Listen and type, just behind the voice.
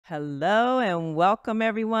Hello and welcome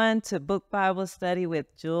everyone to Book Bible Study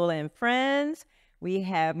with Jewell and Friends. We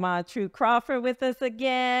have Montrue Crawford with us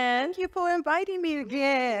again. Thank you for inviting me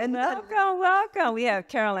again. Welcome, welcome. We have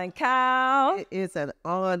Carolyn Kyle. It is an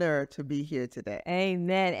honor to be here today.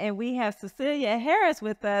 Amen. And we have Cecilia Harris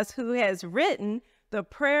with us, who has written The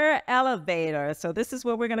Prayer Elevator. So this is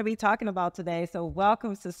what we're going to be talking about today. So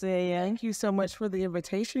welcome, Cecilia. Thank you so much for the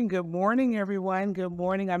invitation. Good morning, everyone. Good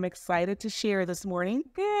morning. I'm excited to share this morning.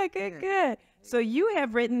 Good. So you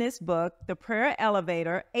have written this book, The Prayer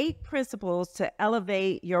Elevator, 8 Principles to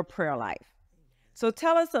Elevate Your Prayer Life. So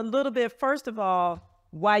tell us a little bit, first of all,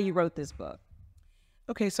 why you wrote this book.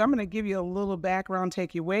 Okay, so I'm going to give you a little background,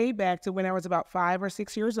 take you way back to when I was about 5 or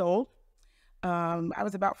 6 years old. I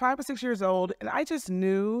was about 5 or 6 years old, and I just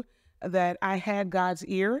knew that I had God's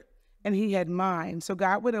ear and he had mine. So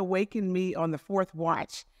God would awaken me on the 4th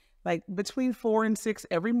watch, like between 4 and 6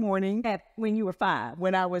 every morning. When you were 5?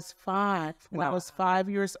 When I was 5, when I was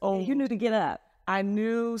 5 years old. You knew to get up. I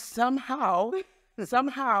knew somehow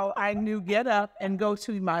I knew get up and go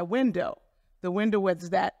to my window. The window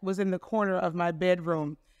was in the corner of my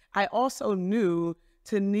bedroom. I also knew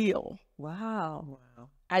to kneel. Wow.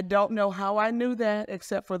 I don't know how I knew that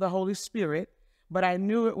except for the Holy Spirit, but I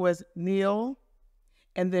knew it was kneel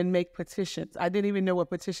and then make petitions. I didn't even know what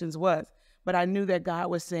petitions was, but I knew that God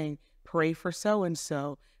was saying, pray for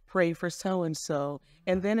so-and-so, pray for so-and-so.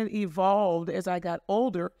 And then it evolved as I got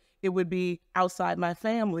older. It would be outside my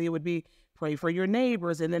family. It would be pray for your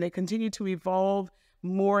neighbors. And then it continued to evolve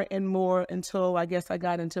more and more until I guess I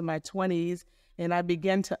got into my 20s and I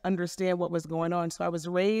began to understand what was going on. So I was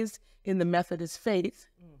raised in the Methodist faith.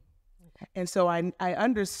 And so I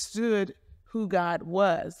understood who God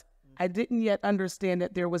was. I didn't yet understand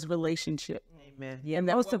that there was relationship. Amen. Yeah, and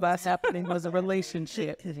that most of us happening was a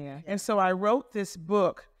relationship. Yeah. And so I wrote this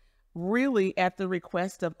book really at the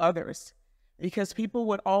request of others, because people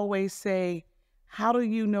would always say, how do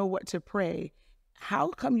you know what to pray? How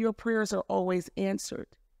come your prayers are always answered?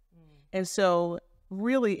 And so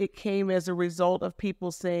really it came as a result of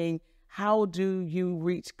people saying, how do you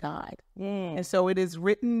reach God? And so it is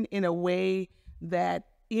written in a way that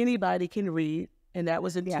anybody can read, and that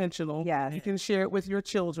was intentional. Yeah. You can share it with your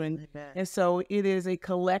children. Amen. And so it is a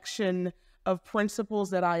collection of principles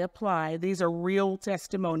that I apply. These are real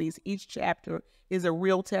testimonies. Each chapter is a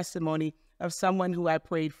real testimony of someone who I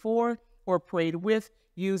prayed for or prayed with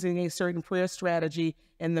using a certain prayer strategy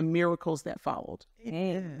and the miracles that followed.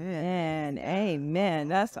 Amen.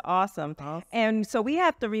 That's awesome. And so we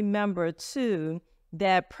have to remember too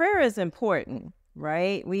that prayer is important,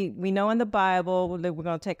 right? We know in the Bible that we're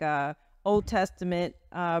going to take a Old Testament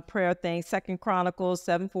prayer thing, 2 Chronicles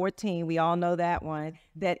 7:14. We all know that one.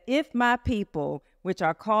 That if my people, which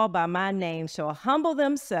are called by my name, shall humble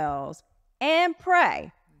themselves and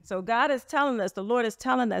pray. So God is telling us, the Lord is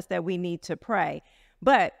telling us that we need to pray.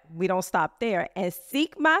 But we don't stop there. And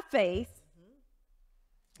seek my face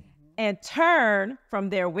and turn from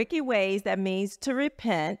their wicked ways. That means to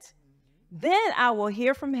repent. Then I will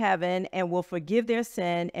hear from heaven and will forgive their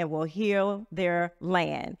sin and will heal their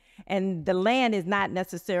land. And the land is not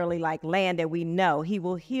necessarily like land that we know. He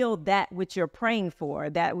will heal that which you're praying for,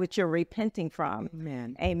 that which you're repenting from.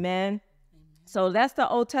 Amen. So that's the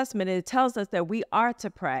Old Testament. It tells us that we are to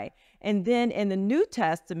pray. And then in the New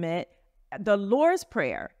Testament, the Lord's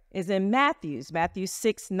Prayer is in Matthew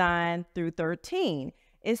 6:9-13.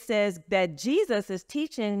 It says that Jesus is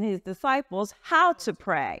teaching his disciples how to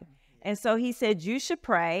pray. And so he said, you should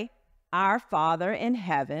pray, our Father in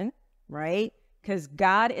heaven, right? Because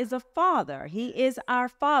God is a father. He is our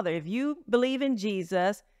Father. If you believe in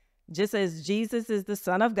Jesus, just as Jesus is the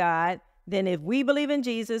Son of God, then if we believe in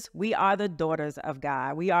Jesus, we are the daughters of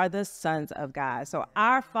God. We are the sons of God. So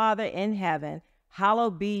our Father in heaven,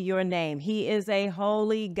 hallowed be your name. He is a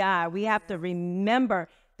holy God. We have to remember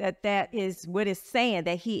that that is what it's saying,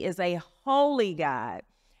 that he is a holy God,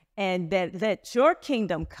 and that let your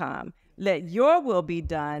kingdom come, let your will be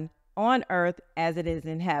done on earth as it is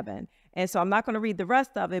in heaven. And so I'm not going to read the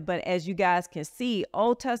rest of it, but as you guys can see,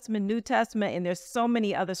 Old Testament, New Testament, and there's so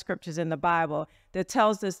many other scriptures in the Bible that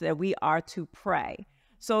tells us that we are to pray.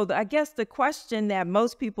 So I guess the question that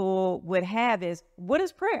most people would have is, what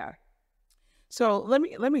is prayer? So let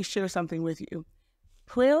me share something with you.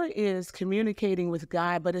 Prayer is communicating with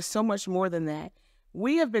God, but it's so much more than that.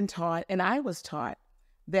 We have been taught, and I was taught,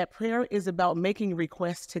 that prayer is about making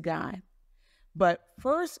requests to God. But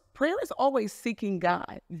first, prayer is always seeking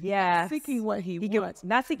God. Yeah. Seeking what he wants.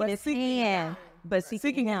 Not seeking his hand, but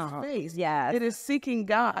seeking his him. face. Yes. It is seeking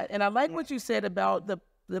God. And I like what you said about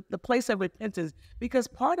the the place of repentance, because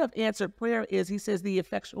part of answered prayer is, he says, the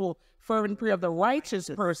effectual fervent prayer of the righteous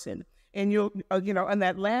person. And you'll, in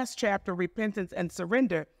that last chapter, repentance and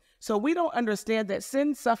surrender. So we don't understand that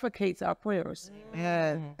sin suffocates our prayers.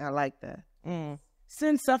 Yeah, I like that.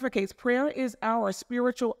 Sin suffocates. Prayer is our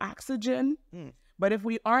spiritual oxygen. But if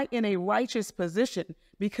we aren't in a righteous position,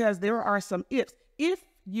 because there are some ifs, if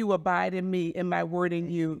you abide in me and my word in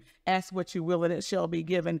you, ask what you will and it shall be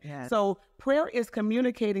given. Yes. So prayer is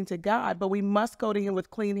communicating to God, but we must go to him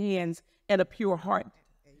with clean hands and a pure heart.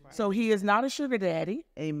 Amen. So he is not a sugar daddy.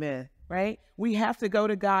 Amen. Right? We have to go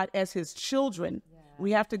to God as his children. Yeah.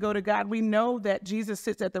 We have to go to God. We know that Jesus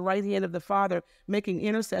sits at the right hand of the Father making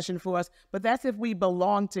intercession for us, but that's if we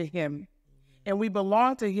belong to him. And we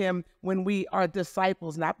belong to him when we are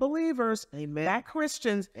disciples, not believers, Amen. Not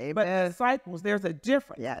Christians, Amen. But disciples. There's a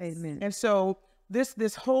difference. Yes. Amen. And so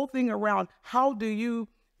this whole thing around, how do you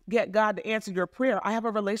get God to answer your prayer? I have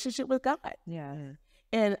a relationship with God. Yeah.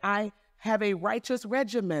 And I have a righteous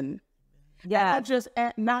regimen. Yeah. I just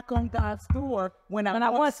knock on God's door when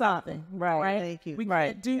I want something. Right. Thank you. We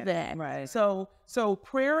can't do that. Right. So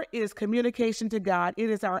prayer is communication to God.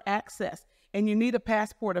 It is our access. And you need a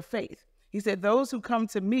passport of faith. He said, those who come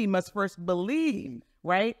to me must first believe,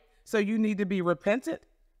 right? So you need to be repentant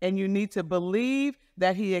and you need to believe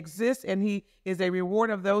that he exists and he is a reward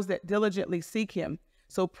of those that diligently seek him.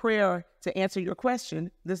 So prayer, to answer your question,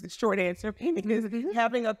 this is the short answer, is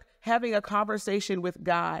having a conversation with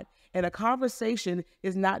God. And a conversation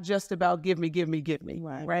is not just about give me.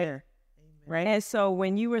 Right. Right. And so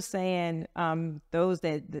when you were saying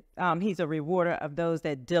he's a rewarder of those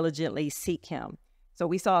that diligently seek him. So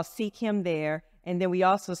we saw seek him there. And then we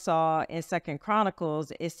also saw in 2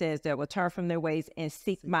 Chronicles, it says that will turn from their ways and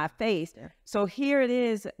seek my face. Yeah. So here it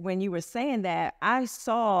is, when you were saying that, I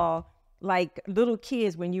saw like little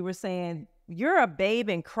kids when you were saying, you're a babe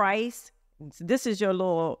in Christ. This is your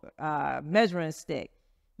little measuring stick.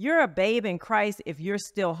 You're a babe in Christ if you're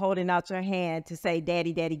still holding out your hand to say,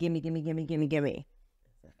 Daddy, Daddy, gimme.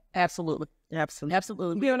 Absolutely. You know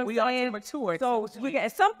what I'm saying? Mature. So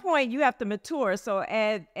at some point you have to mature. So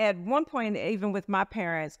at one point, even with my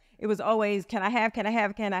parents, it was always, can I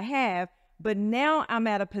have? But now I'm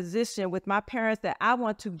at a position with my parents that I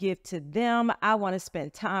want to give to them. I want to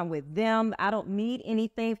spend time with them. I don't need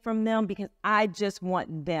anything from them because I just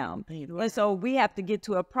want them. And so we have to get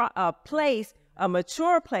to a place, a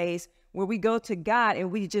mature place, where we go to God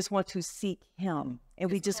and we just want to seek him.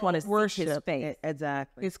 And we just want to worship his face.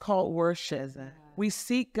 Exactly. It's called worship. Exactly. We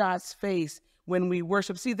seek God's face when we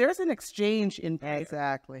worship. See, there's an exchange in prayer.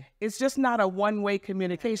 Exactly. It's just not a one-way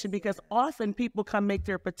communication, because often people come make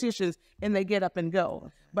their petitions and they get up and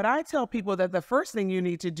go. But I tell people that the first thing you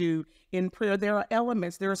need to do in prayer, there are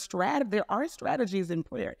elements, there are strategies in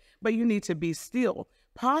prayer, but you need to be still.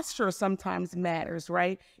 Posture sometimes matters,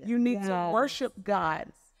 right? You need to worship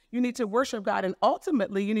God. You need to worship God, and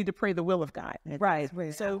ultimately, you need to pray the will of God. Right.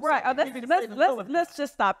 So let's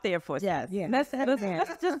just stop there for a second. Yeah. Let's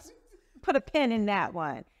just put a pin in that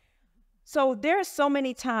one. So there's so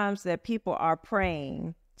many times that people are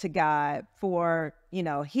praying to God for,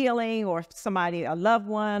 healing or somebody, a loved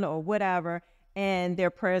one or whatever, and their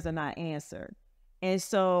prayers are not answered. And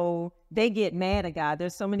so they get mad at God.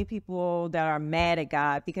 There's so many people that are mad at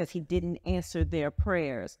God because he didn't answer their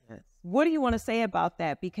prayers. Yes. What do you want to say about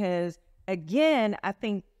that? Because again, I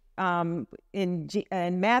think in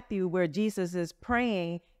Matthew, where Jesus is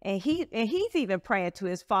praying, and he's even praying to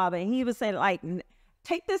his Father, and he was saying, like,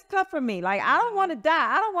 take this cup from me. Like, I don't want to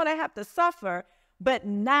die. I don't want to have to suffer, but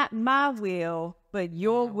not my will, but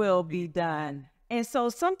your will be done. And so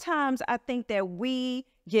sometimes I think that we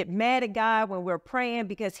get mad at God when we're praying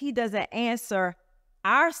because he doesn't answer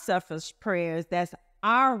our selfish prayers. That's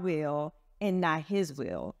our will and not his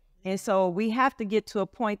will. And so we have to get to a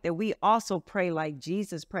point that we also pray like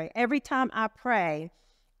Jesus prayed. Every time I pray,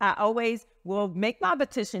 I always will make my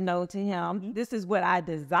petition known to him. This is what I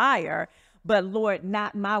desire, but Lord,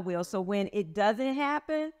 not my will. So when it doesn't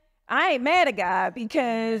happen, I ain't mad at God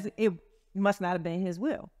because it must not have been his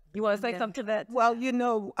will. You want to say something to that? Well,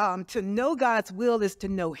 to know God's will is to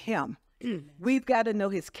know him. We've got to know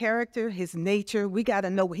his character, his nature. We got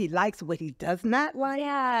to know what he likes, what he does not like.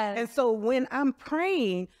 Yes. And so when I'm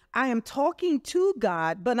praying, I am talking to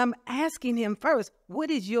God, but I'm asking him first,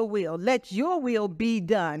 what is your will? Let your will be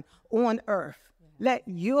done on earth let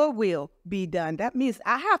your will be done. That means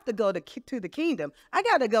I have to go to the kingdom. I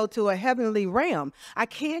got to go to a heavenly realm. I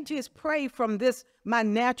can't just pray from my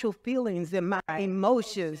natural feelings and my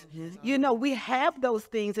emotions. You know, we have those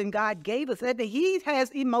things and God gave us that. He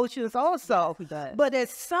has emotions also. But at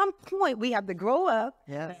some point we have to grow up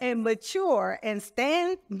and mature and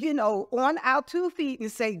stand, you know, on our 2 feet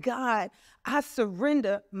and say, God, I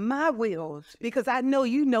surrender my will because I know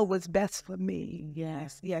you know what's best for me.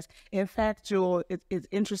 Yes, yes. In fact, Jewel, it's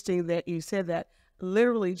interesting that you said that.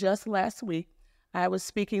 Literally just last week, I was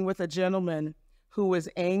speaking with a gentleman who was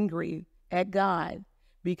angry at God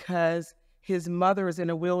because his mother is in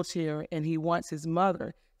a wheelchair and he wants his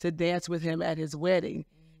mother to dance with him at his wedding.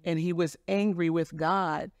 And he was angry with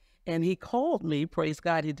God. And he called me, praise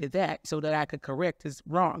God, he did that so that I could correct his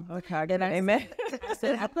wrong. Okay, and amen. I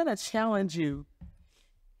said, I'm going to challenge you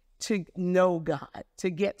to know God,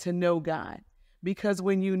 to get to know God. Because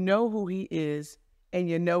when you know who he is and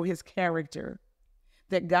you know his character,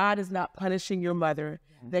 that God is not punishing your mother,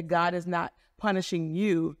 that God is not punishing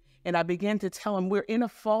you. And I began to tell him, we're in a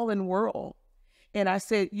fallen world. And I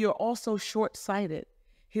said, you're also short-sighted.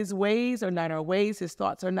 His ways are not our ways. His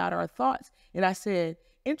thoughts are not our thoughts. And I said,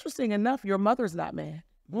 interesting enough, your mother's not mad.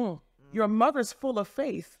 Your mother's full of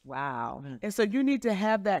faith. Wow. And so you need to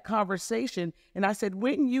have that conversation. And I said,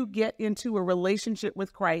 when you get into a relationship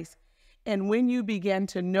with Christ and when you begin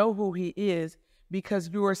to know who he is,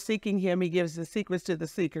 because you are seeking him, he gives the secrets to the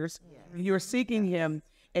seekers. You're seeking him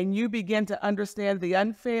and you begin to understand the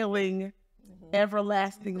unfailing,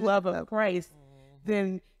 everlasting love of Christ,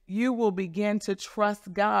 then you will begin to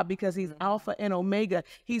trust God because he's Alpha and Omega.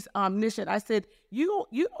 He's omniscient. I said, you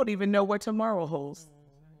don't even know what tomorrow holds.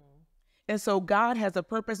 And so God has a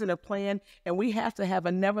purpose and a plan, and we have to have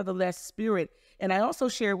a nevertheless spirit. And I also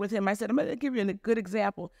shared with him, I said, I'm going to give you a good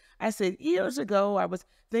example. I said, years ago, I was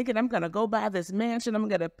thinking I'm going to go buy this mansion. I'm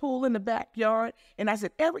going to pool in the backyard. And I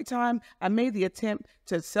said, every time I made the attempt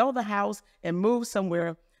to sell the house and move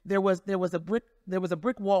somewhere, there was a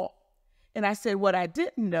brick wall. And I said, what I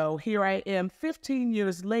didn't know, here I am 15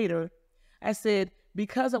 years later, I said,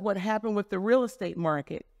 because of what happened with the real estate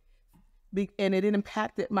market, and it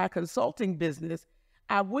impacted my consulting business,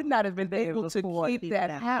 I would not have been able to keep that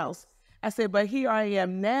house. I said, but here I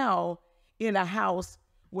am now in a house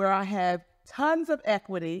where I have tons of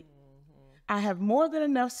equity. I have more than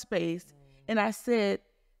enough space. And I said,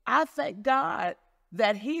 I thank God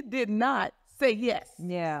that he did not say yes.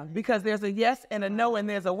 Yeah. Because there's a yes and a no and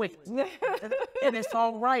there's a wait. And it's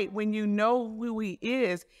all right when you know who he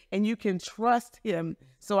is and you can trust him.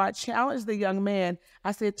 So I challenged the young man.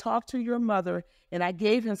 I said, talk to your mother. And I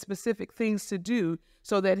gave him specific things to do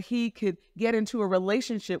so that he could get into a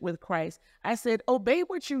relationship with Christ. I said, obey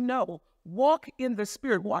what you know. Walk in the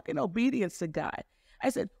spirit. Walk in obedience to God.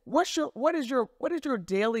 I said, what is your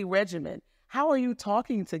daily regimen? How are you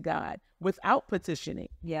talking to God without petitioning?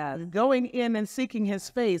 Yeah. Going in and seeking his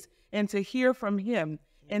face and to hear from him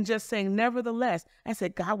and just saying, nevertheless, I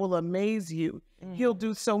said, God will amaze you. He'll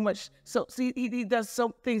do so much. So see, he does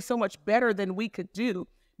things so much better than we could do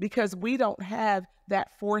because we don't have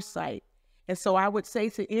that foresight. And so I would say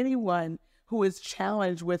to anyone who is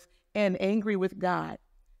challenged with and angry with God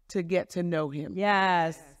to get to know him.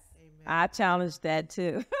 Yes. I challenge that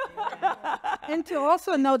too. And to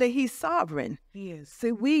also know that he's sovereign. He is.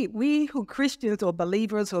 See, we who Christians or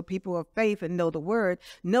believers or people of faith and know the word,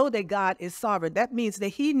 know that God is sovereign. That means that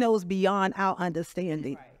he knows beyond our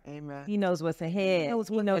understanding. Right. Amen. He knows what's ahead.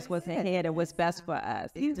 He knows what's ahead and what's best for us.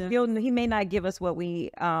 He may not give us what we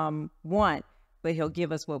want, but he'll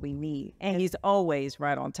give us what we need. And he's always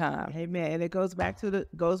right on time. Amen. And it goes back to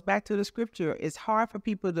the scripture. It's hard for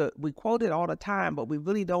people we quote it all the time, but we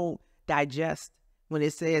really don't digest when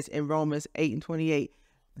it says in Romans 8:28,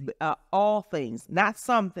 all things, not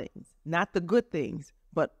some things, not the good things,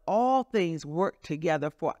 but all things work together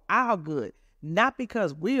for our good, not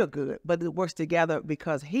because we are good, but it works together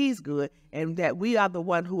because he's good, and that we are the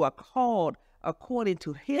one who are called according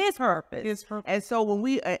to his purpose. His purpose. And so when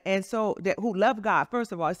we, that who love God,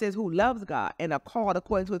 first of all, it says who loves God and are called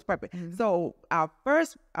according to his purpose. Mm-hmm. So our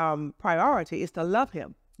first priority is to love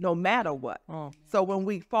him no matter what. Oh. So when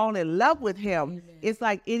we fall in love with him, it's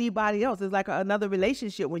like anybody else. It's like another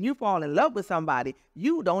relationship. When you fall in love with somebody,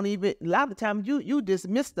 you don't even, a lot of the time you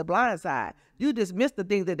dismiss the blind side. You dismiss the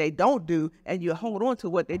things that they don't do and you hold on to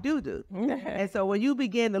what they do. And so when you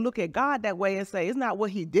begin to look at God that way and say, it's not what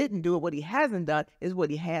he didn't do or what he hasn't done, it's what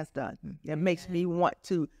he has done. It makes me want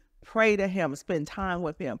to pray to him, spend time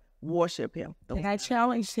with him, worship him. And I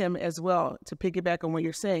challenged him as well, to piggyback on what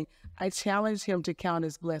you're saying. I challenged him to count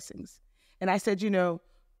his blessings. And I said,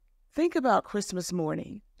 think about Christmas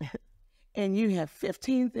morning. and you have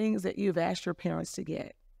 15 things that you've asked your parents to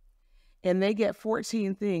get, and they get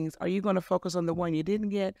 14 things, are you going to focus on the one you didn't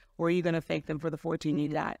get, or are you going to thank them for the 14 you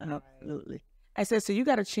got? Absolutely. I said, so you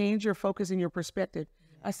got to change your focus and your perspective.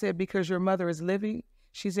 I said, because your mother is living,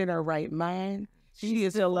 she's in her right mind. She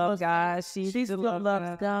is still loves God. She still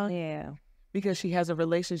loves God. Yeah. Because she has a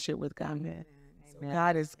relationship with God. Amen. So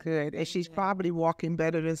God is good. And she's probably walking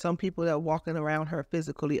better than some people that are walking around her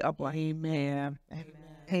physically upright. Amen.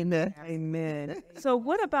 Amen. Amen. So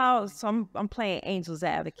what about I'm playing angel's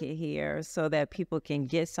advocate here so that people can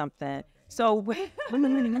get something. So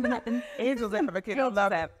Angel's advocate. I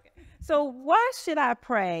love that. So why should I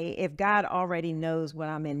pray if God already knows what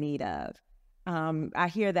I'm in need of? I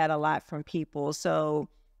hear that a lot from people. So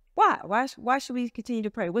why should we continue to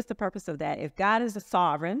pray? What's the purpose of that? If God is a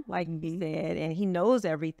sovereign, like he said, and he knows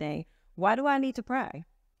everything, why do I need to pray?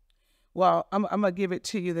 Well, I'm going to give it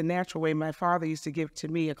to you the natural way my father used to give it to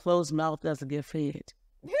me. A closed mouth doesn't get fed.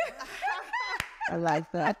 I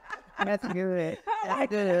like that. That's good. That's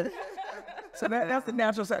good. So that's the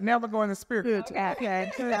natural side. Now we're going to spirit.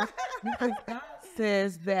 Okay. God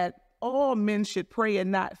says that all men should pray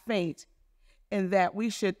and not faint, and that we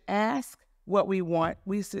should ask what we want,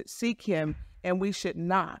 we should seek him, and we should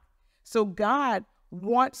knock. So God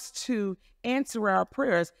wants to answer our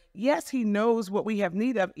prayers. Yes, he knows what we have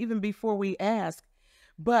need of even before we ask,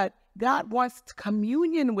 but God wants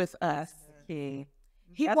communion with us. He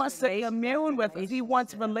wants to commune with us. He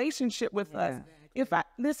wants relationship with us.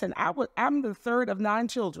 I'm the third of 9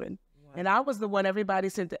 children, and I was the one everybody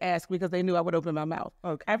sent to ask because they knew I would open my mouth.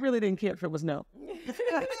 Okay. I really didn't care if it was no.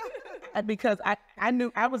 Because I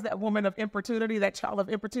knew I was that woman of importunity, that child of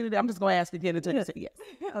importunity. I'm just going to ask again until you say yes.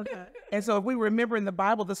 Okay. And so if we remember in the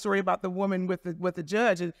Bible the story about the woman with the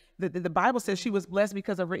judge, and the Bible says she was blessed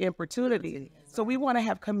because of her importunity. So we want to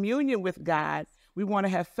have communion with God. We want to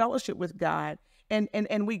have fellowship with God.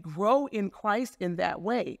 And we grow in Christ in that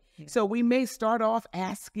way. So we may start off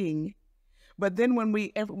asking, but then when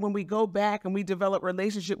we go back and we develop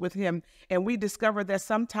relationship with him, and we discover that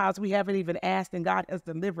sometimes we haven't even asked and God has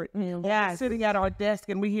delivered. Yeah, sitting at our desk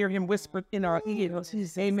and we hear him whisper in our ears,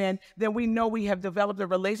 amen, then we know we have developed a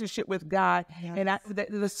relationship with God. And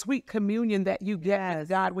the sweet communion that you get with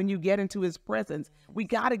God when you get into his presence. We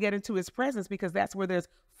got to get into his presence because that's where there's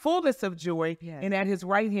fullness of joy, and at his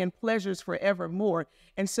right hand pleasures forevermore.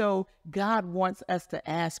 And so God wants us to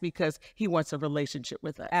ask because he wants a relationship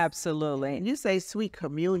with us. Absolutely. And you say sweet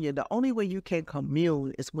communion. The only way you can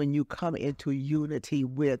commune is when you come into unity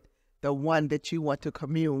with the one that you want to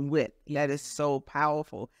commune with. That is so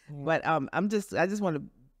powerful. But I just want to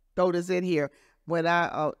throw this in here. When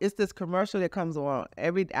it's this commercial that comes on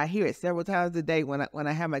I hear it several times a day when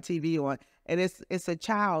I have my TV on, and it's a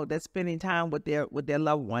child that's spending time with their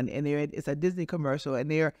loved one, and it's a Disney commercial, and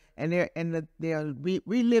they're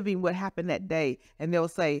reliving what happened that day, and they'll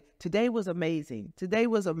say, today was amazing,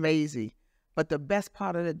 but the best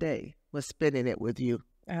part of the day was spending it with you.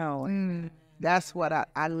 Oh, That's what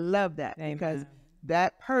I love that. Amen. Because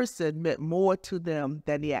that person meant more to them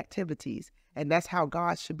than the activities. And that's how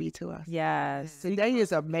God should be to us. yes. Today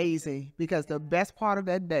is amazing because the best part of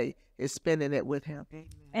that day is spending it with him.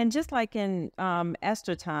 And just like in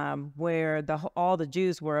Esther time, where all the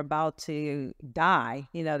Jews were about to die,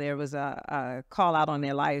 there was a call out on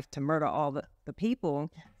their life to murder all the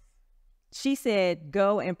people. She said,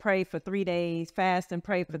 go and pray for 3 days, fast and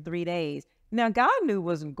pray for 3 days. Now, God knew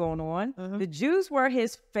what was going on. The Jews were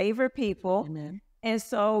his favorite people. Amen. And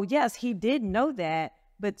so, yes, he did know that,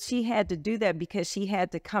 but she had to do that because she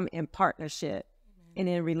had to come in partnership and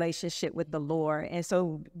in relationship with the Lord. And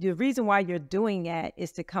so the reason why you're doing that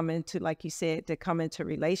is to come into, like you said, to come into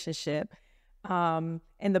relationship. And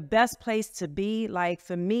the best place to be, like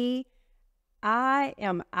for me, I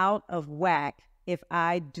am out of whack if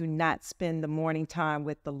I do not spend the morning time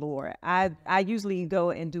with the Lord. I usually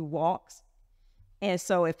go and do walks. And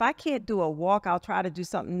so if I can't do a walk, I'll try to do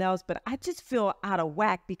something else, but I just feel out of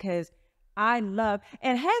whack because I love,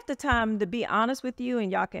 and half the time, to be honest with you,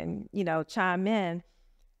 and y'all can, chime in,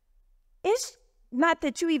 it's not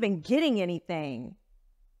that you even getting anything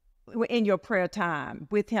in your prayer time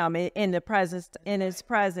with him in his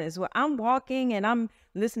presence. Well, I'm walking and I'm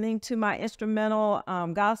listening to my instrumental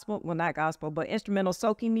instrumental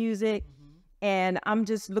soaking music. And I'm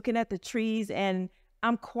just looking at the trees and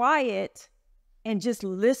I'm quiet and just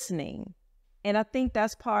listening. And I think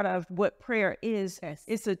that's part of what prayer is. Yes.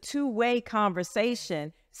 It's a two-way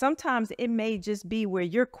conversation. Sometimes it may just be where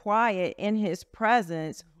you're quiet in his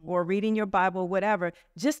presence or reading your Bible, whatever,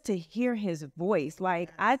 just to hear his voice. Like,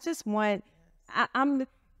 I just want, I'm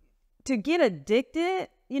to get addicted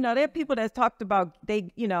there are people that talked about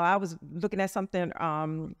I was looking at something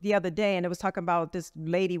the other day, and it was talking about this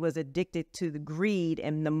lady was addicted to the greed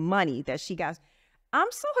and the money that she got. I'm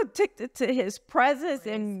so addicted to his presence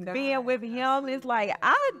and being with him. It's like,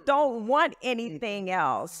 I don't want anything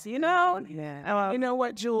else, Yeah. You know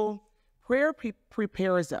what, Jewel? Prayer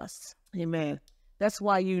prepares us. Amen. That's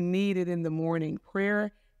why you need it in the morning.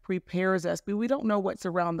 Prayer prepares us, but we don't know what's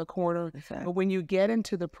around the corner. Exactly. But when you get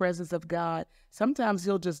into the presence of God, sometimes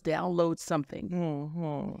he'll just download something.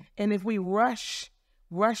 Mm-hmm. And if we rush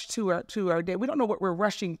to our day, we don't know what we're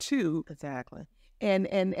rushing to. Exactly.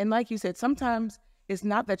 And like you said, sometimes it's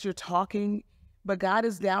not that you're talking, but God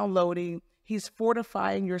is downloading. He's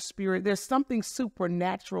fortifying your spirit. There's something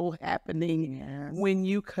supernatural happening when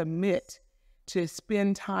you commit to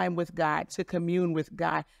spend time with God, to commune with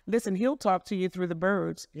God. Listen, he'll talk to you through the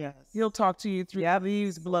birds. Yes. He'll talk to you through the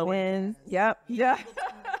leaves blowing. Yep. Yeah.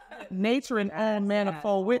 Nature and all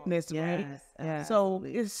manifold witness, right? Yes. So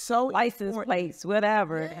it's so License important. plates,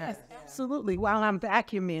 whatever. Yes, absolutely. While I'm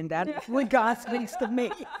vacuuming, that's when God speaks to me.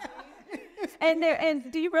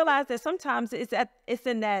 And do you realize that sometimes it's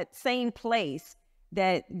in that same place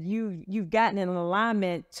that you've gotten in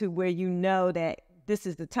alignment to where you know that this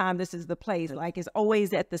is the time, this is the place. Like it's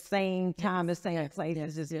always at the same time, the same place.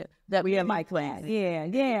 Yes, It's just that we are like that.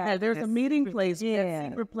 Yeah. There's a meeting place, that Yeah.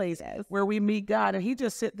 secret place where we meet God, and he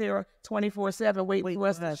just sit there 24/7 waiting for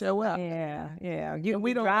us to show up. Yeah.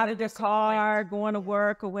 We don't drive the car, going to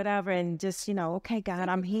work or whatever, and just, okay, God,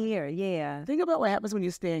 I'm here. Yeah. Think about what happens when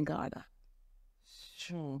you stand God up.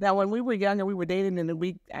 Sure. Now, when we were younger, we were dating,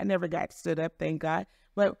 and I never got stood up, thank God.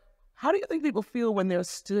 But how do you think people feel when they're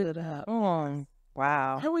stood up? Oh,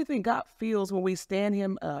 wow. How do we think God feels when we stand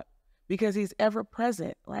him up? Because he's ever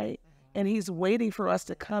present, right? And he's waiting for us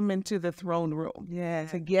to come into the throne room,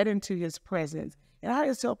 to get into his presence. And I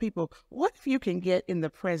just tell people, what if you can get in the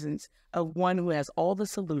presence of one who has all the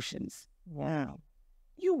solutions? Wow.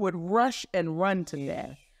 You would rush and run to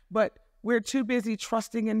that. But we're too busy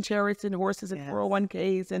trusting in chariots and horses and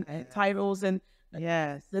 401ks and titles and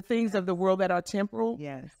the things of the world that are temporal.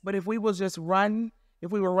 Yes. But if we will just run,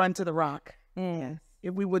 if we will run to the rock,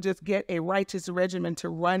 if we will just get a righteous regimen to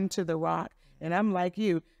run to the rock. And I'm like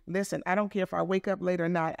you, listen, I don't care if I wake up late or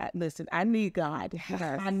not. Listen, I need God.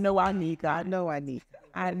 I know I need God. I know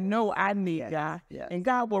I need God. Yes. And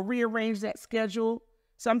God will rearrange that schedule.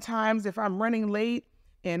 Sometimes if I'm running late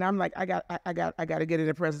and I'm like, I got to get in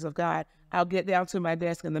the presence of God, I'll get down to my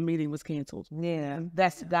desk and the meeting was canceled. Yeah.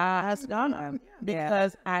 That's God's honor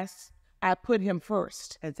because I put him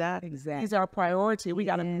first. Exactly. He's our priority. We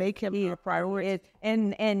got to make him our priority.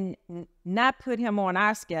 And not put him on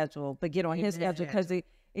our schedule, but get on his schedule, because it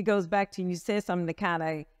goes back to, you said something that kind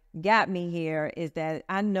of got me here, is that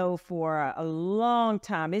I know for a long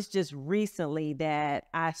time, it's just recently that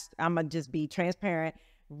I'm going to just be transparent.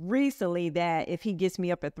 Recently that if he gets me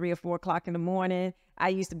up at 3 or 4 o'clock in the morning, I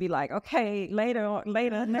used to be like, okay, later.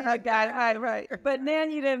 I got it, right. But now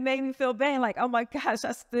you done made me feel bad. Like, oh my gosh,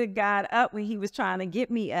 I stood God up when he was trying to get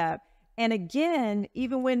me up. And again,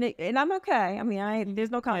 even when, and I'm okay. I mean,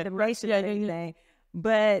 there's no condemnation or anything.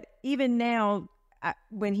 But even now,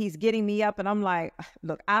 when he's getting me up and I'm like,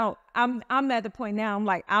 look, I'm at the point now, I'm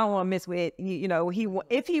like, I don't want to mess with,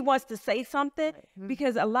 if he wants to say something,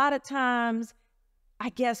 because a lot of times, I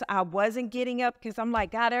guess I wasn't getting up because I'm like,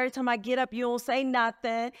 God, every time I get up, you don't say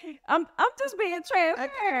nothing. I'm just being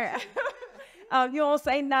transparent. You don't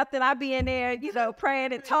say nothing. I be in there,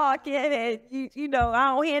 praying and talking, and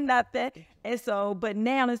I don't hear nothing. And so, but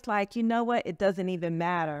now it's like, you know what? It doesn't even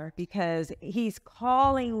matter because he's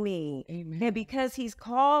calling me. Amen. And because he's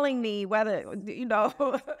calling me, whether,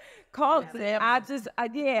 I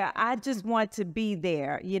just want to be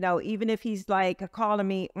there, even if he's like calling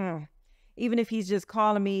me, even if he's just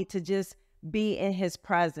calling me to just be in his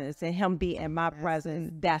presence and him be in my presence,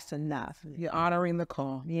 that's enough. You're honoring the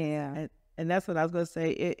call. Yeah. And that's what I was going to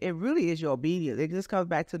say. It really is your obedience. It just comes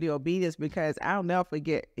back to the obedience, because I'll never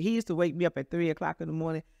forget, he used to wake me up at 3 o'clock in the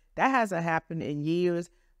morning. That hasn't happened in years,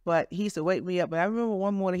 but he used to wake me up. But I remember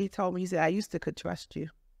one morning he told me, he said, I used to could trust you.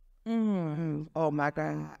 Oh my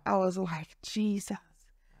God. I was like, Jesus.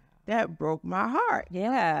 That broke my heart.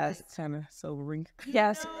 Yes. It's kind of sobering.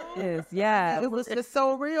 Yes, it is. Yes. It was just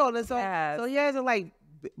so real. And so, Yes. it's like,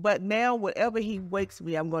 but now whenever he wakes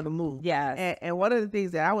me, I'm going to move. Yes. And one of the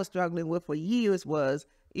things that I was struggling with for years was,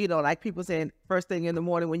 like people saying first thing in the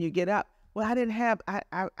morning when you get up. Well, I didn't have,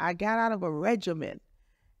 I got out of a regimen.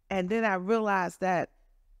 And then I realized that,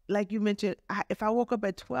 like you mentioned, if I woke up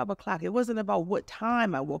at 12 o'clock, it wasn't about what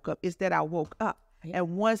time I woke up. It's that I woke up. Yeah.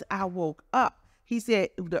 And once I woke up, he said,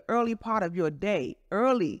 the early part of your day,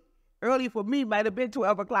 early early for me might have been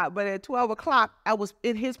 12 o'clock, but at 12 o'clock, I was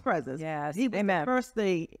in his presence. Yes. He was Amen. the first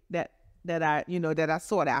thing that I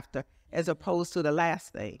sought after, as opposed to the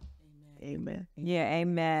last thing. Amen. Yeah,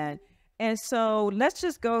 amen. And so let's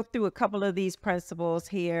just go through a couple of these principles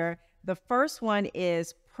here. The first one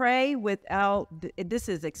is pray without, this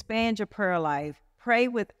is expand your prayer life, pray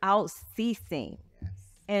without ceasing. Yes.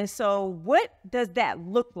 And so what does that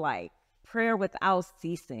look like? Prayer without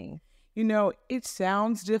ceasing. You know, it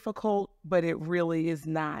sounds difficult, but it really is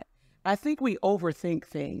not. I think we overthink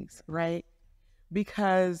things, right?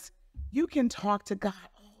 Because you can talk to God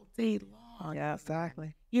all day long. Yeah,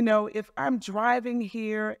 exactly. You know, if I'm driving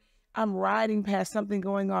here, I'm riding past something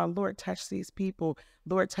going on, Lord, touch these people.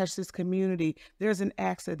 Lord, touch this community. There's an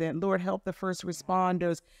accident. Lord, help the first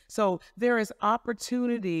responders. So there is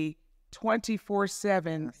opportunity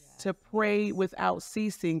 24/7 to pray without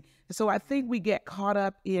ceasing. So I think we get caught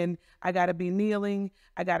up in, I got to be kneeling,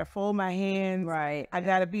 I got to fold my hands, Right. I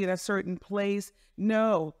got to be in a certain place.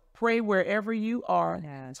 No, pray wherever you are.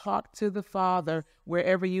 Yes. Talk to the Father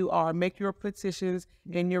wherever you are. Make your petitions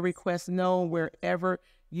and your requests known wherever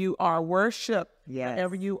you are. Worship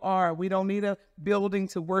wherever you are. We don't need a building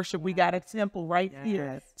to worship. We got a temple right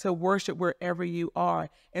here to worship wherever you are.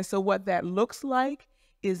 And so what that looks like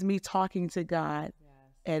is me talking to God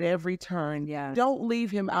at every turn. Yes. Don't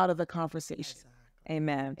leave him out of the conversation.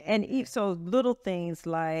 Amen. And so little things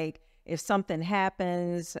like if something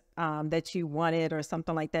happens that you wanted or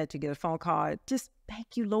something like that, you get a phone call, just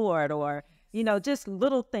thank you, Lord, or, you know, just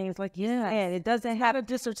little things like, and it doesn't have a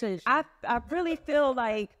dissertation. I really feel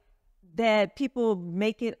like that people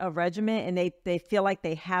make it a regimen and they feel like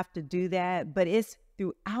they have to do that, but it's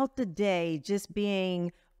throughout the day, just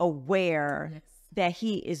being aware that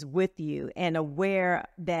he is with you and aware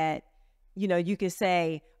that, you know, you can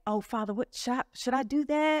say, oh, Father, what should I do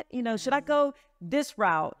that? You know, should I go this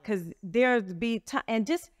route? Because there'll be time. And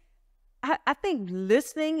just, I think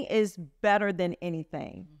listening is better than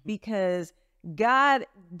anything because God,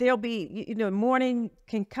 there'll be, you know, morning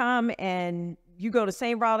can come and you go the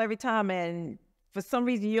same route every time. And for some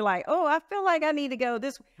reason, you're like, oh, I feel like I need to go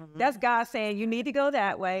this. That's God saying you need to go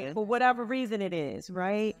that way for whatever reason it is,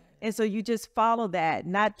 right? And so you just follow that,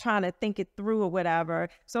 not trying to think it through or whatever.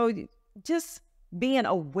 So just being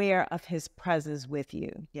aware of his presence with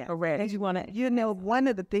you. Yeah. Correct. You know, one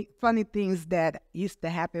of the funny things that used to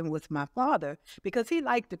happen with my father, because he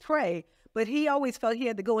liked to pray, but he always felt he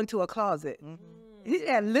had to go into a closet.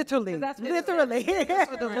 Yeah, literally. Literally.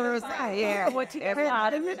 That's what the words say. Yeah.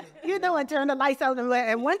 You know, and turn the lights out.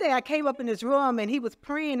 And one day I came up in his room and he was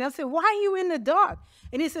praying. I said, why are you in the dark?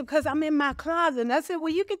 And he said, because I'm in my closet. And I said,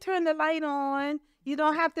 well, you can turn the light on. You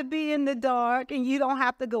don't have to be in the dark and you don't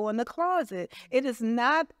have to go in the closet. It is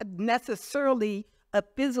not necessarily a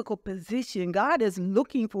physical position. God is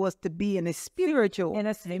looking for us to be in a spiritual.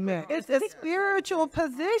 Amen. It's a spiritual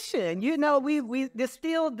position. You know, there's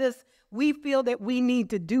still this, we feel that we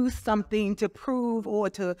need to do something to prove or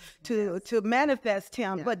to manifest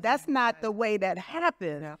him, but that's not the way that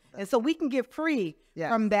happens. And so we can get free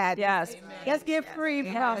from that. Yes. Let's get free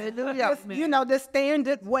from, you know, the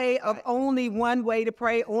standard way of only one way to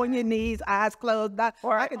pray, on your knees, eyes closed.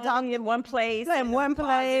 Or I can talk in one place. In one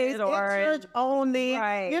place, in or church only.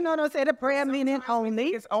 Right. You know what I'm saying? The prayer meeting only.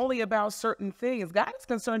 It's only about certain things. God is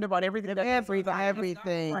concerned about everything.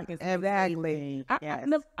 Everything. Exactly.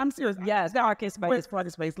 I'm serious. Yes, parking space.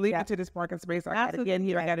 Parking space. Leave it to this parking space. I got to get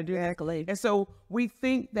here. I got to do that. And so we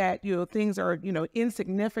think that, you know, things are, you know,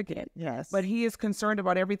 insignificant. Yes. But he is concerned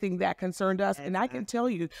about everything that concerned us. And I can tell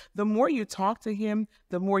you, the more you talk to him,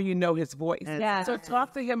 the more you know his voice. Yeah. So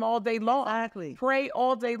talk to him all day long. Exactly. Pray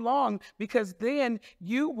all day long, because then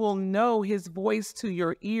you will know his voice to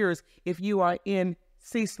your ears if you are in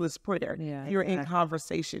ceaseless prayer. Yeah, you're in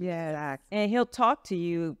conversation. Yeah. And he'll talk to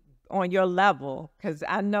you on your level, because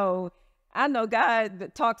I know God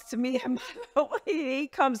that talks to me. He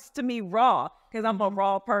comes to me raw, because I'm a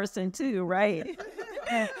raw person too, right?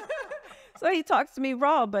 So he talks to me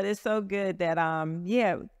raw, but it's so good that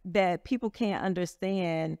that people can't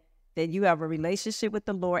understand that you have a relationship with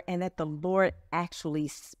the Lord and that the Lord actually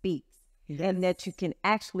speaks, and that you can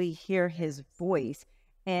actually hear his voice.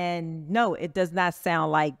 And no, it does not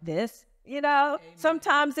sound like this. You know,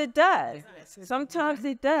 sometimes it does. Sometimes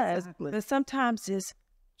it does. But sometimes it's,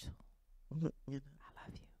 I love you,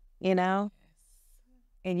 you know?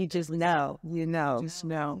 And you just know, just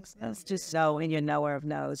know. It's just know in your knower of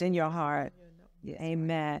knows, in your heart.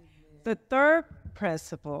 Amen. The third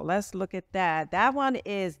principle, let's look at that. That one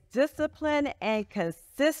is discipline and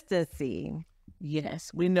consistency.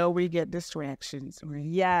 Yes, we know we get distractions.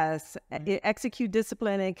 Yes, execute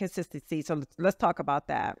discipline and consistency. So let's talk about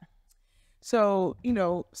that. So,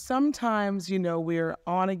 sometimes, we're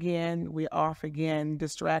on again, we're off again,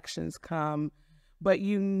 distractions come, but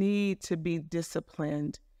you need to be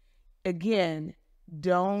disciplined. Again,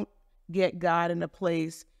 don't get God in a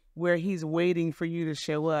place where he's waiting for you to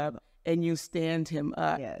show up and you stand him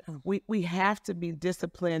up. Yes. We have to be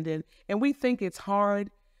disciplined, and we think it's hard,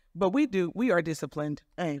 but we are disciplined.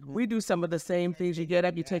 We do some of the same things. You get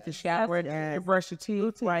up, you take a shower, you brush your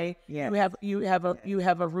teeth, right? Yes. You have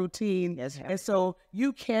a routine. Yes. And so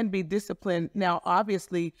you can be disciplined. Now,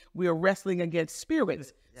 obviously, we are wrestling against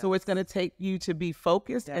spirits. So it's going to take you to be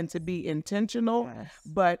focused and to be intentional. Yes.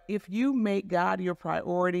 But if you make God your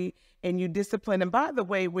priority and you discipline, and by the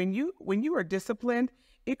way, when you are disciplined,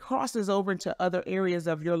 it crosses over into other areas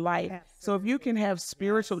of your life. So if you can have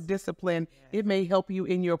spiritual discipline, it may help you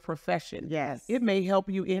in your profession. Yes. It may help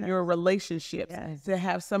you in your relationships to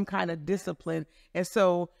have some kind of discipline. And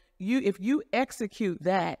so if you execute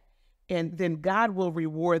that, and then God will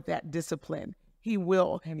reward that discipline. He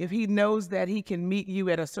will. Amen. If he knows that he can meet you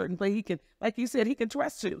at a certain place, he can, like you said, he can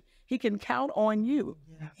trust you. He can count on you.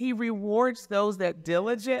 Yes. He rewards those that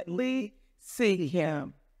diligently seek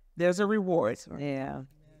him. There's a reward. Yeah.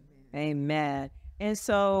 Amen. And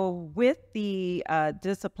so with the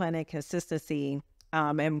discipline and consistency,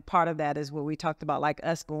 and part of that is what we talked about, like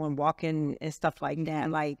us going walking and stuff like that.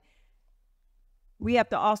 Like, we have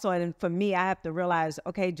to also, and for me, I have to realize,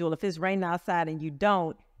 okay, Jewell, if it's raining outside and you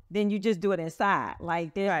don't, then you just do it inside.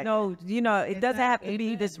 Like, there's no, it doesn't have to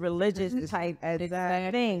be this religious type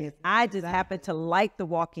thing. I just happen to like the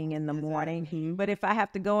walking in the morning. But if I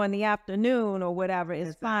have to go in the afternoon or whatever,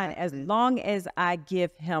 it's fine, as long as I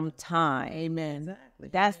give him time. Amen. Exactly.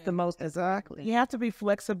 That's the most. Exactly. You have to be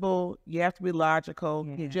flexible. You have to be logical.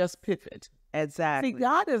 You just pivot. Exactly. See,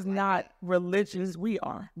 God is not religious. We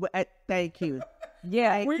are. Well, thank you.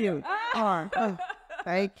 Yeah, we are.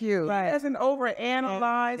 Thank you. Right. He doesn't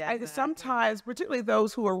overanalyze. Sometimes, particularly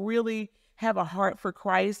those who are really have a heart for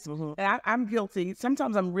Christ, and I'm guilty.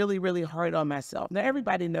 Sometimes I'm really, really hard on myself. Now,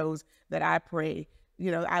 everybody knows that I pray.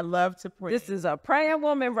 I love to pray. This is a praying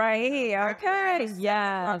woman right here. Okay.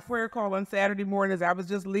 Yeah. Our prayer call on Saturday mornings. I was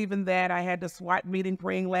just leaving that. I had the SWAT meeting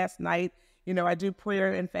praying last night. I do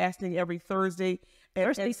prayer and fasting every Thursday.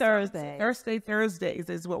 Thursdays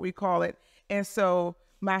is what we call it. And so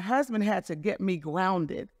my husband had to get me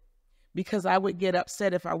grounded because I would get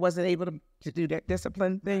upset if I wasn't able to do that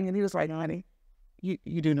discipline thing. And he was like, honey,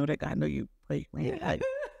 you do know that God know you pray.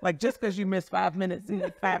 Like just because you missed 5 minutes,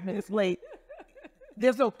 5 minutes late,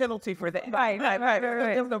 there's no penalty for that. Right.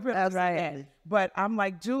 There's no penalty for that. But I'm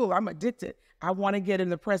like, Jewell, I'm addicted. I want to get in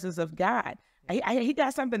the presence of God. He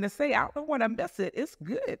got something to say. I don't want to miss it. It's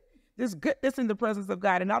good. There's goodness in the presence of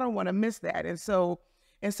God, and I don't want to miss that. And so,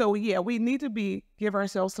 yeah, we need to give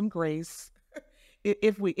ourselves some grace.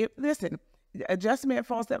 Listen, a just man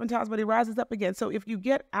falls 7 times, but he rises up again. So if you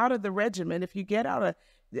get out of the regimen, if you get out of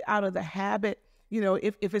the habit,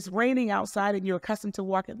 if it's raining outside and you're accustomed to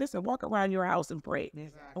walking, listen, walk around your house and pray.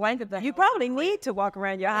 Exactly. You probably need to walk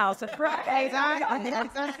around your house and pray.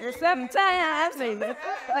 7 times.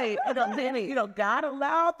 God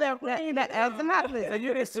allowed that rain. So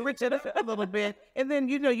you can switch it up a little bit. And then,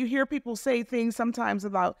 you hear people say things sometimes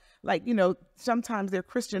about, sometimes their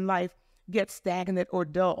Christian life gets stagnant or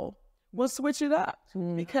dull. We'll switch it up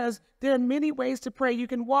because there are many ways to pray. You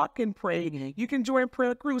can walk and pray. You can join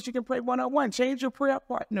prayer groups. You can pray one-on-one. Change your prayer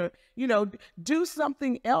partner. Do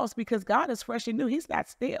something else because God is fresh and new. He's not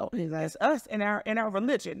stale. It's us and our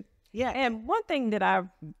religion. Yeah. And one thing that I've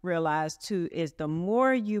realized too is the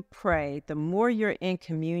more you pray, the more you're in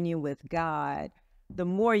communion with God, the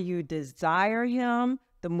more you desire him,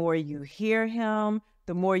 the more you hear him,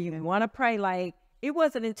 the more you want to pray. Like, it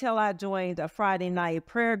wasn't until I joined a Friday night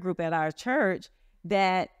prayer group at our church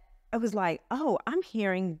that I was like, oh, I'm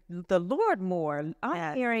hearing the Lord more.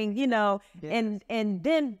 I'm hearing, and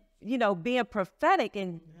then, being prophetic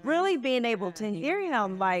and really being able to hear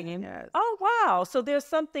him like, oh, wow. So there's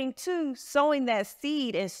something to sowing that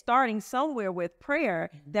seed and starting somewhere with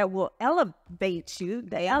prayer that will elevate you.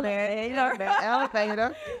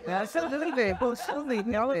 Elevator.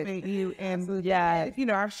 Absolutely elevate you.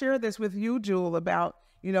 And I've shared this with you, Jewell, about,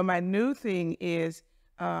 my new thing is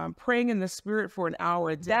praying in the Spirit for an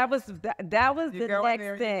hour a day. That was the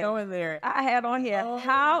next thing. Going there. I had on here.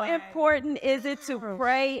 How important is it to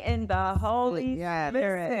pray in the Holy Spirit?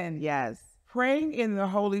 Listen, yes. Praying in the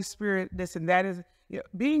Holy Spirit. Listen, that is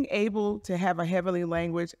being able to have a heavenly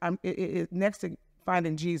language. Next to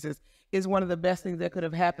finding Jesus is one of the best things that could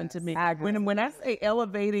have happened to me. When I say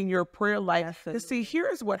elevating your prayer life, see,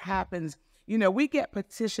 here's what happens. We get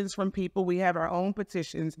petitions from people. We have our own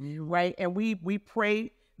petitions, right? And we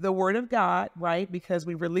pray the word of God, right? Because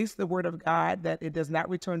we release the word of God that it does not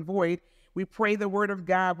return void. We pray the word of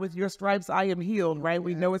God, with your stripes I am healed, right?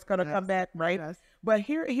 We know it's going to come back, right? Yes. But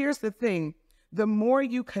here's the thing. The more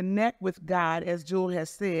you connect with God, as Jewell has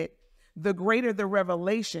said, the greater the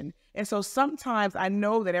revelation. And so sometimes I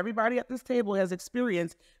know that everybody at this table has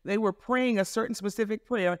experienced, they were praying a certain specific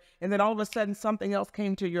prayer, and then all of a sudden something else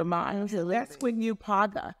came to your mind. That's when you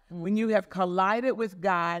paga, when you have collided with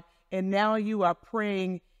God, and now you are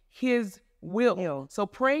praying his will. So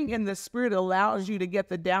praying in the Spirit allows you to get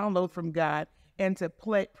the download from God and to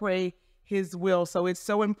pray his will. So it's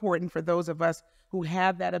so important for those of us who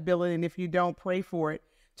have that ability, and if you don't, pray for it,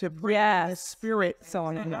 to pray in the Spirit. So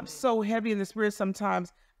I'm so heavy in the Spirit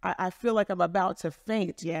sometimes I feel like I'm about to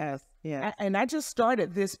faint. Yes. Yeah. And I just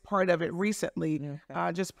started this part of it recently,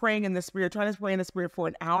 just praying in the Spirit, trying to pray in the Spirit for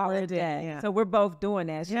an hour a day. Yeah. So we're both doing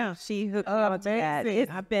that. She hooked me up to that.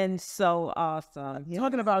 It's been so awesome.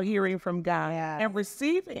 Talking about hearing from God and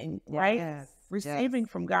receiving, right? Yes. Receiving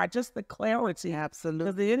from God, just the clarity. Absolutely.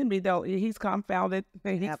 Because the enemy he's confounded,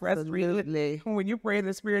 he's frustrated. When you pray in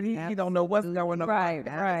the Spirit, he don't know what's going on.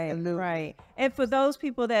 Right. And for those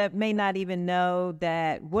people that may not even know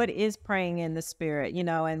that what is praying in the Spirit, you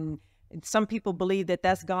know, and some people believe that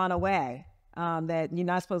that's gone away, that you're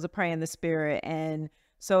not supposed to pray in the Spirit. And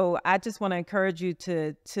so I just want to encourage you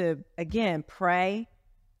to again, pray.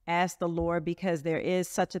 Ask the Lord, because there is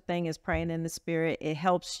such a thing as praying in the Spirit. It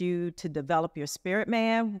helps you to develop your spirit,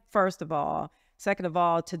 man, first of all. Second of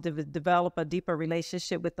all, to develop a deeper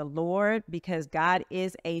relationship with the Lord, because God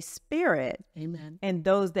is a spirit. Amen. And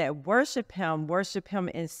those that worship him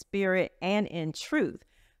in spirit and in truth.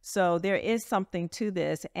 So there is something to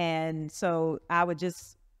this. And so I would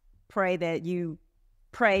just pray that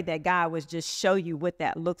God would just show you what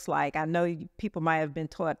that looks like. I know people might have been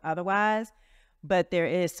taught otherwise, but there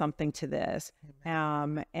is something to this.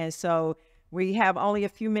 And so we have only a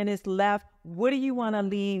few minutes left. What do you want to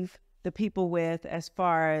leave the people with as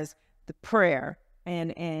far as the prayer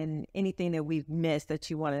and anything that we've missed that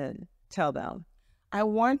you want to tell them? I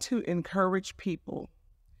want to encourage people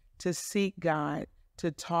to seek God, to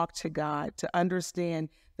talk to God, to understand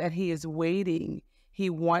that he is waiting. He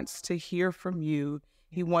wants to hear from you.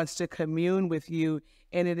 He wants to commune with you.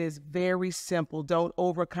 And it is very simple. Don't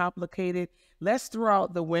overcomplicate it. Let's throw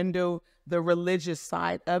out the window the religious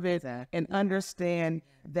side of it and understand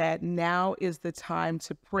that now is the time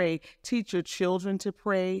to pray. Teach your children to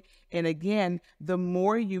pray. And again, the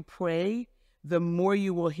more you pray, the more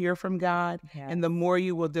you will hear from God and the more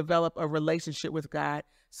you will develop a relationship with God.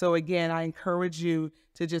 So again, I encourage you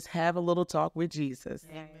to just have a little talk with Jesus.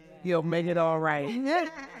 You'll make it all right.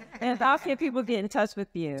 And how can people get in touch with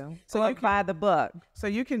you? So you can buy the book. So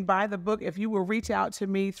you can buy the book if you will reach out to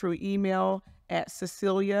me through email at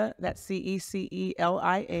Cecilia, that's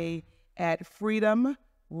CECELIA, at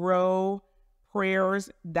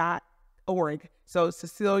freedomrowprayers.org. So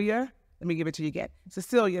Cecilia, let me give it to you again.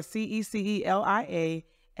 Cecilia, CECELIA,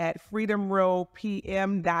 at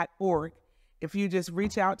freedomrowpm.org. If you just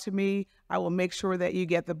reach out to me, I will make sure that you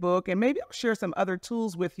get the book, and maybe I'll share some other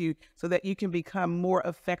tools with you so that you can become more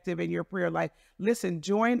effective in your prayer life. Listen,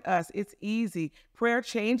 join us. It's easy. Prayer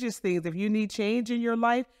changes things. If you need change in your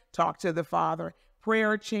life, talk to the Father.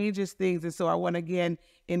 Prayer changes things. And so I want to again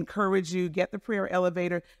encourage you, get the prayer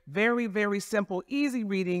elevator. Very, very simple, easy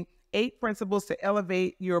reading, 8 principles to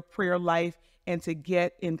elevate your prayer life and to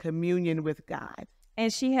get in communion with God.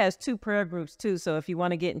 And she has 2 prayer groups too. So if you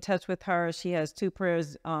want to get in touch with her, she has 2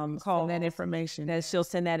 prayers called that information. That she'll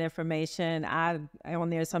send that information. I'm on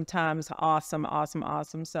there sometimes. Awesome.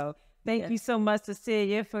 So thank you so much,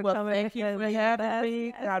 Cecilia, for coming. Thank you for having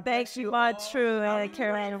me. God bless you. True. And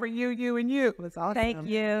Caroline, for you, and you. It was awesome. Thank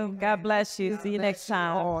you. God bless you. See you next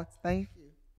time. Thank you.